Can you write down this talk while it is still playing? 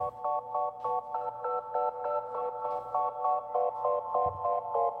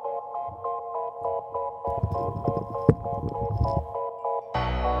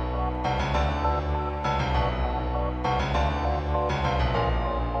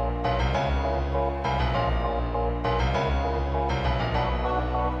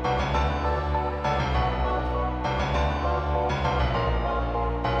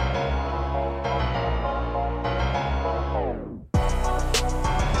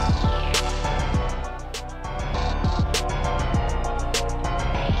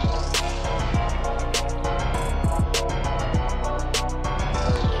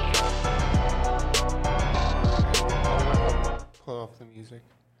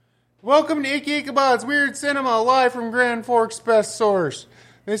Welcome to Icky Ichabod's Weird Cinema, live from Grand Forks Best Source.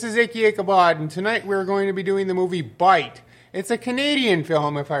 This is Icky Ichabod, and tonight we're going to be doing the movie Bite. It's a Canadian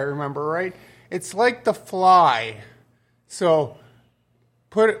film, if I remember right. It's like The Fly. So,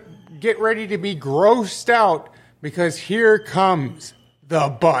 get ready to be grossed out, because here comes The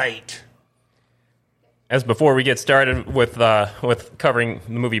Bite. As before we get started with covering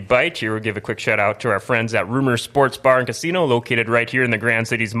the movie Bite, here we'll give a quick shout out to our friends at Rumors Sports Bar and Casino, located right here in the Grand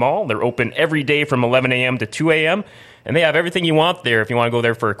Cities Mall. They're open every day from 11 a.m. to 2 a.m., and they have everything you want there if you want to go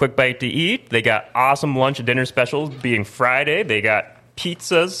there for a quick bite to eat. They got awesome lunch and dinner specials being Friday. They got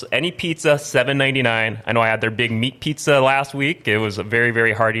pizzas, any pizza, $7.99. I know I had their big meat pizza last week. It was a very,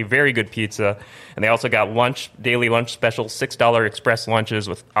 very hearty, very good pizza. And they also got daily lunch specials, $6 express lunches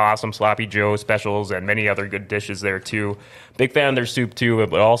with awesome Sloppy Joe specials and many other good dishes there too. Big fan of their soup too,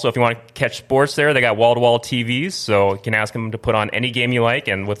 but also if you want to catch sports there, they got wall-to-wall TVs, so you can ask them to put on any game you like.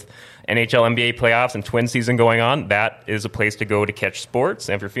 And with NHL, NBA playoffs and twin season going on, that is a place to go to catch sports.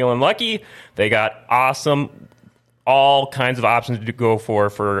 And if you're feeling lucky, they got all kinds of options to go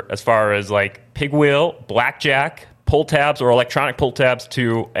for as far as like pig wheel, blackjack, pull tabs or electronic pull tabs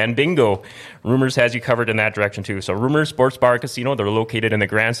too, and bingo. Rumors has you covered in that direction too. So Rumors Sports Bar and Casino, they're located in the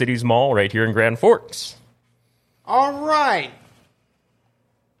Grand Cities Mall right here in Grand Forks. All right.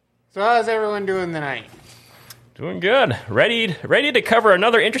 So how's everyone doing tonight? Doing good. Ready to cover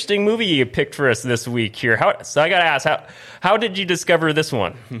another interesting movie you picked for us this week here. So I got to ask, how did you discover this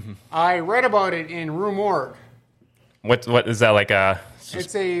one? I read about it in Rue Morgue. What is that like a...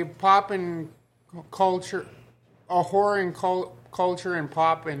 It's a pop and culture, a horror and culture and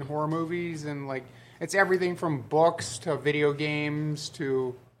pop and horror movies, and like it's everything from books to video games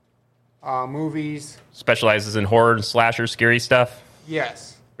to movies. Specializes in horror and slasher, scary stuff.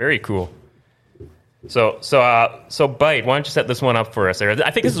 Yes. Very cool. So Bite, why don't you set this one up for us there? I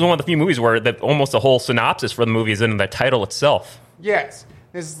think this is one of the few movies where almost the whole synopsis for the movie is in the title itself. Yes.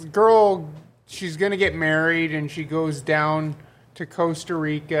 This girl, she's going to get married, and she goes down to Costa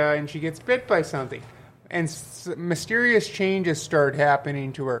Rica, and she gets bit by something. And mysterious changes start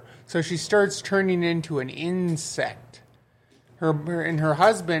happening to her. So she starts turning into an insect. Her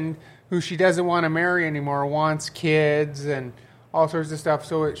husband, who she doesn't want to marry anymore, wants kids and all sorts of stuff.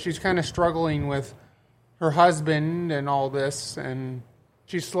 So she's kind of struggling with her husband and all this, and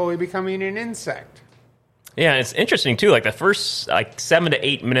she's slowly becoming an insect. Yeah, it's interesting too. Like the first 7 to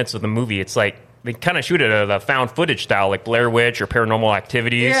 8 minutes of the movie, it's like they kind of shoot it at a found footage style, like Blair Witch or Paranormal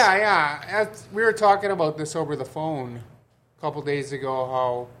Activities. Yeah. We were talking about this over the phone a couple days ago.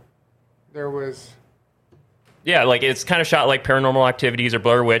 How there was. Yeah, like it's kind of shot like Paranormal Activities or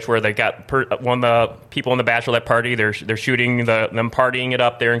Blair Witch, where they got one of the people in the bachelorette party. They're shooting them partying it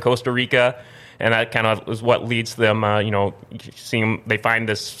up there in Costa Rica. And that kind of is what leads them, seeing they find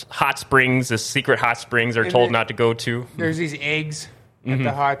this secret hot springs they're told not to go to. There's these eggs at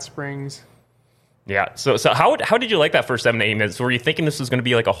the hot springs. Yeah. So how did you like that first 7 to 8 minutes? Were you thinking this was going to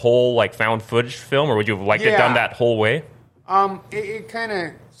be like a whole like found footage film, or would you have liked it done that whole way? It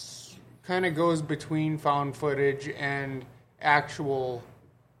kind of goes between found footage and actual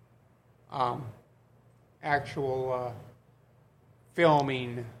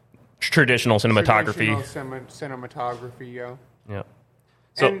filming. Traditional cinematography. Cinematography, yeah. Yeah.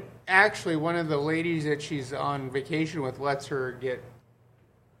 And actually, one of the ladies that she's on vacation with lets her get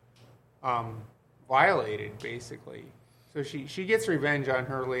violated, basically. So she gets revenge on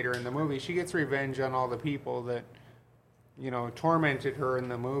her later in the movie. She gets revenge on all the people that, tormented her in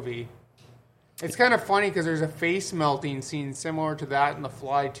the movie. It's kind of funny because there's a face melting scene similar to that in The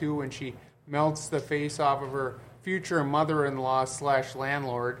Fly, too, when she melts the face off of her future mother-in-law /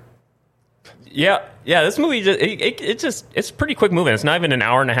 landlord. Yeah. This movie it's a pretty quick movie. It's not even an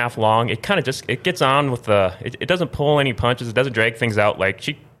hour and a half long. It kind of it gets on with it doesn't pull any punches. It doesn't drag things out. Like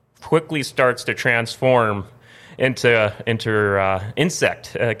she quickly starts to transform into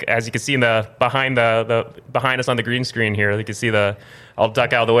insect. As you can see behind us on the green screen here, you can see I'll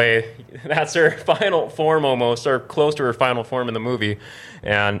duck out of the way. That's her final form almost, or close to her final form in the movie.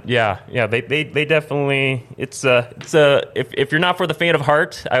 And they definitely if you're not for the faint of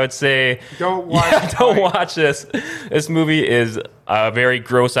heart, I would say don't watch this. This movie is a very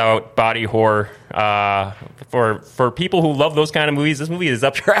gross out body horror. For people who love those kind of movies, this movie is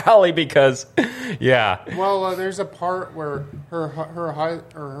up your alley because Well, there's a part where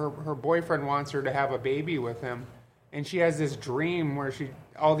her boyfriend wants her to have a baby with him, and she has this dream where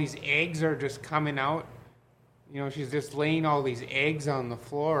all these eggs are just coming out. She's just laying all these eggs on the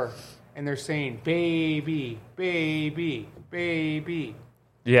floor, and they're saying, baby, baby, baby.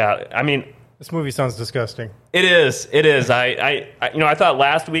 Yeah, I mean, This movie sounds disgusting. It is. It is. I thought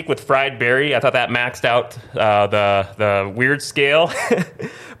last week with Fried Berry, I thought that maxed out the weird scale.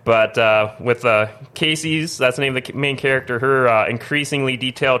 But with Casey's, that's the name of the main character, her increasingly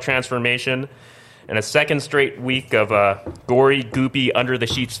detailed transformation, and a second straight week of gory, goopy, under the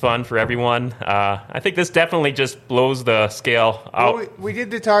sheets fun for everyone. I think this definitely just blows the scale out. Well, we did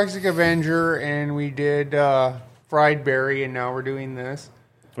the Toxic Avenger, and we did Fried Berry, and now we're doing this.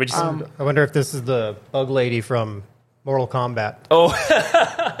 I wonder if this is the bug lady from Mortal Kombat. Oh,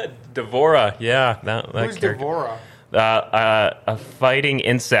 Devora. Yeah. Who's character. Devora? A fighting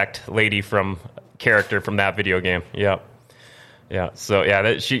insect lady from that video game. Yep. Yeah. So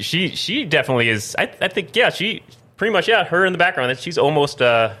yeah, she definitely is. I think she pretty much her in the background. She's almost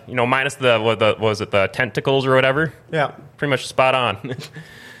minus the tentacles or whatever. Yeah. Pretty much spot on.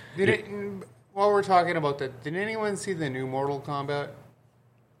 While we're talking about that, did anyone see the new Mortal Kombat?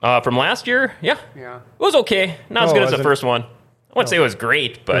 From last year, yeah. Yeah. It was okay. Not as good as the first one. I wouldn't say it was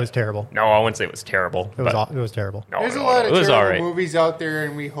great, but... It was terrible. No, I wouldn't say it was terrible. It was terrible. No, There's a lot of terrible right. movies out there,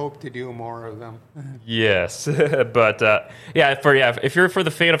 and we hope to do more of them. Yes. But, if you're for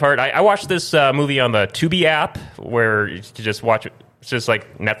the faint of heart, I watched this movie on the Tubi app, where you can just watch it. It's just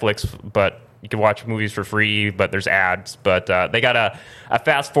like Netflix, but you can watch movies for free, but there's ads. But they got a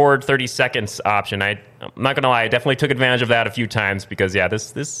fast forward 30 seconds option. I'm not gonna lie, I definitely took advantage of that a few times because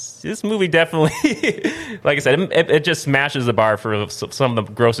this movie definitely, like I said, it just smashes the bar for some of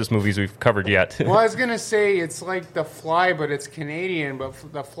the grossest movies we've covered yet. Well, I was gonna say it's like The Fly, but it's Canadian. But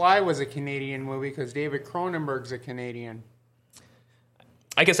The Fly was a Canadian movie because David Cronenberg's a Canadian.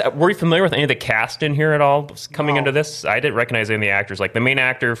 I guess, were you familiar with any of the cast in here at all coming into this? I didn't recognize any of the actors. Like, the main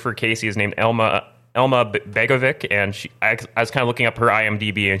actor for Casey is named Elma Begovic, and I was kind of looking up her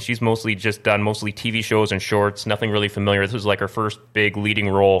IMDb, and she's mostly done TV shows and shorts, nothing really familiar. This was like her first big leading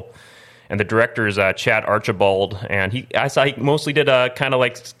role. And the director is Chad Archibald, and I saw he mostly did kind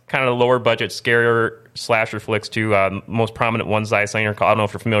of lower budget scare slasher flicks too. Most prominent ones I don't know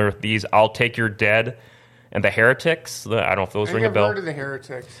if you're familiar with these. I'll Take Your Dead and The Heretics. I don't know if those ring a bell. I've heard of The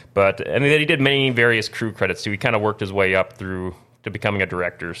Heretics. And then he did many various crew credits too. He kind of worked his way up through to becoming a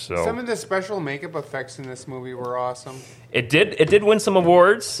director. So some of the special makeup effects in this movie were awesome. It did win some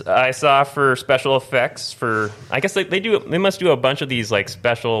awards. I saw for special effects. For I guess they must do a bunch of these like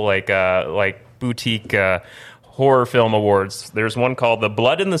special like boutique horror film awards. There's one called the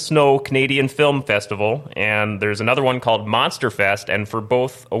Blood in the Snow Canadian Film Festival, and there's another one called Monster Fest. And for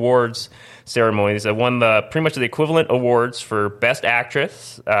both awards ceremonies, I won pretty much the equivalent awards for Best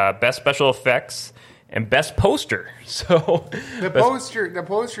Actress, Best Special Effects, and Best Poster. So the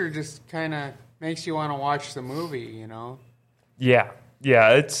poster just kind of makes you want to watch the movie, you know? Yeah,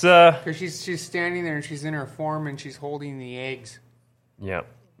 it's because she's standing there and she's in her form and she's holding the eggs. Yeah.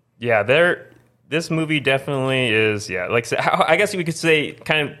 This movie definitely is, like I guess we could say,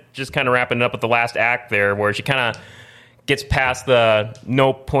 kind of wrapping it up with the last act there, where she kind of gets past the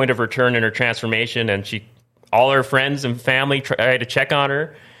no point of return in her transformation, and all her friends and family try to check on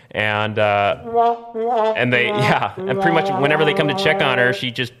her, and pretty much whenever they come to check on her,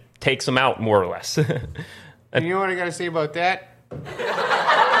 she just takes them out more or less. And you know what I got to say about that?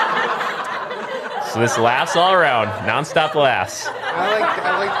 So this laughs all around, nonstop laughs.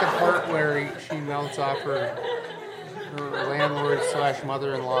 I like the part where she melts off her landlord /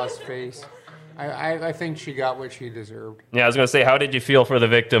 mother-in-law's face. I think she got what she deserved. Yeah, I was going to say, how did you feel for the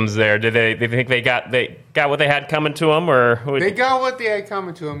victims there? Did they think they got what they had coming to them, or they got what they had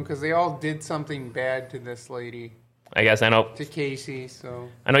coming to them because they all did something bad to this lady? I guess I know to Casey. So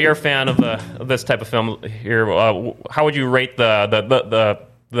I know you're a fan of this type of film here. How would you rate the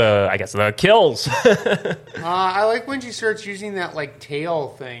kills? I like when she starts using that like tail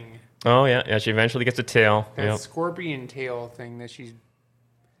thing. Oh yeah. She eventually gets a tail. That scorpion tail thing that she's.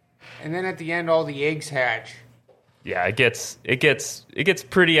 And then at the end, all the eggs hatch. Yeah, it gets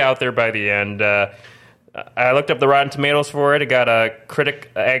pretty out there by the end. I looked up the Rotten Tomatoes for it. It got a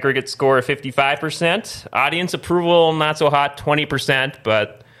critic aggregate score of 55%. Audience approval, not so hot, 20%.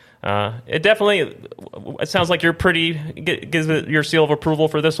 But it sounds like you're gives it your seal of approval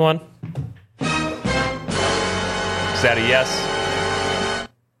for this one. Is that a yes?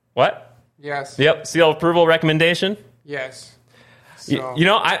 What? Yes. Yep. Seal of approval recommendation. Yes. So.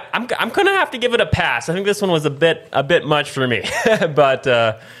 I'm gonna have to give it a pass. I think this one was a bit much for me, but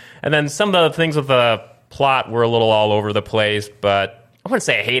and then some of the things with the plot were a little all over the place. But I wouldn't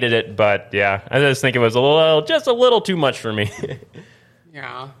say I hated it, but yeah, I just think it was just a little too much for me.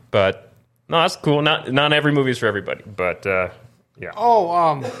 Yeah. But no, that's cool. Not every movie is for everybody, but yeah.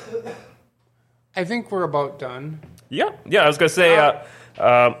 Oh, I think we're about done. Yeah. I was gonna say.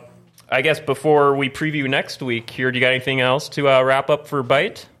 I guess before we preview next week here, do you got anything else to wrap up for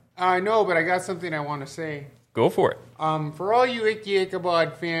Bite? No, but I got something I want to say. Go for it. For all you Icky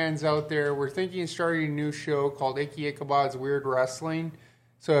Ichabod fans out there, we're thinking of starting a new show called Icky Ichabod's Weird Wrestling.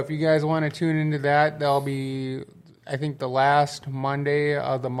 So if you guys want to tune into that, that'll be, I think, the last Monday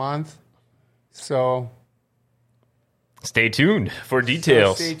of the month. So stay tuned for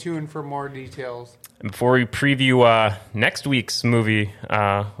details. Stay tuned for more details. And before we preview next week's movie,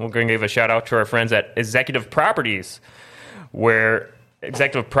 we're going to give a shout out to our friends at Executive Properties, where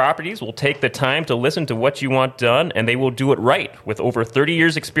Executive Properties will take the time to listen to what you want done, and they will do it right. With over 30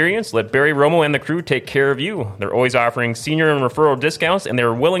 years' experience, let Barry Romo and the crew take care of you. They're always offering senior and referral discounts, and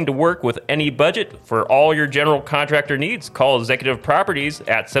they're willing to work with any budget. For all your general contractor needs, call Executive Properties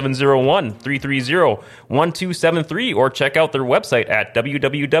at 701-330-1273 or check out their website at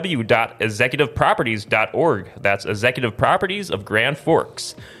www.executiveproperties.org. That's Executive Properties of Grand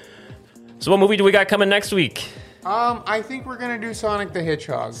Forks. So what movie do we got coming next week? I think we're going to do Sonic the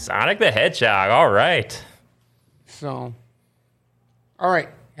Hedgehog. Sonic the Hedgehog, all right. So, all right.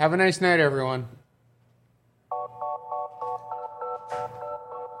 Have a nice night, everyone.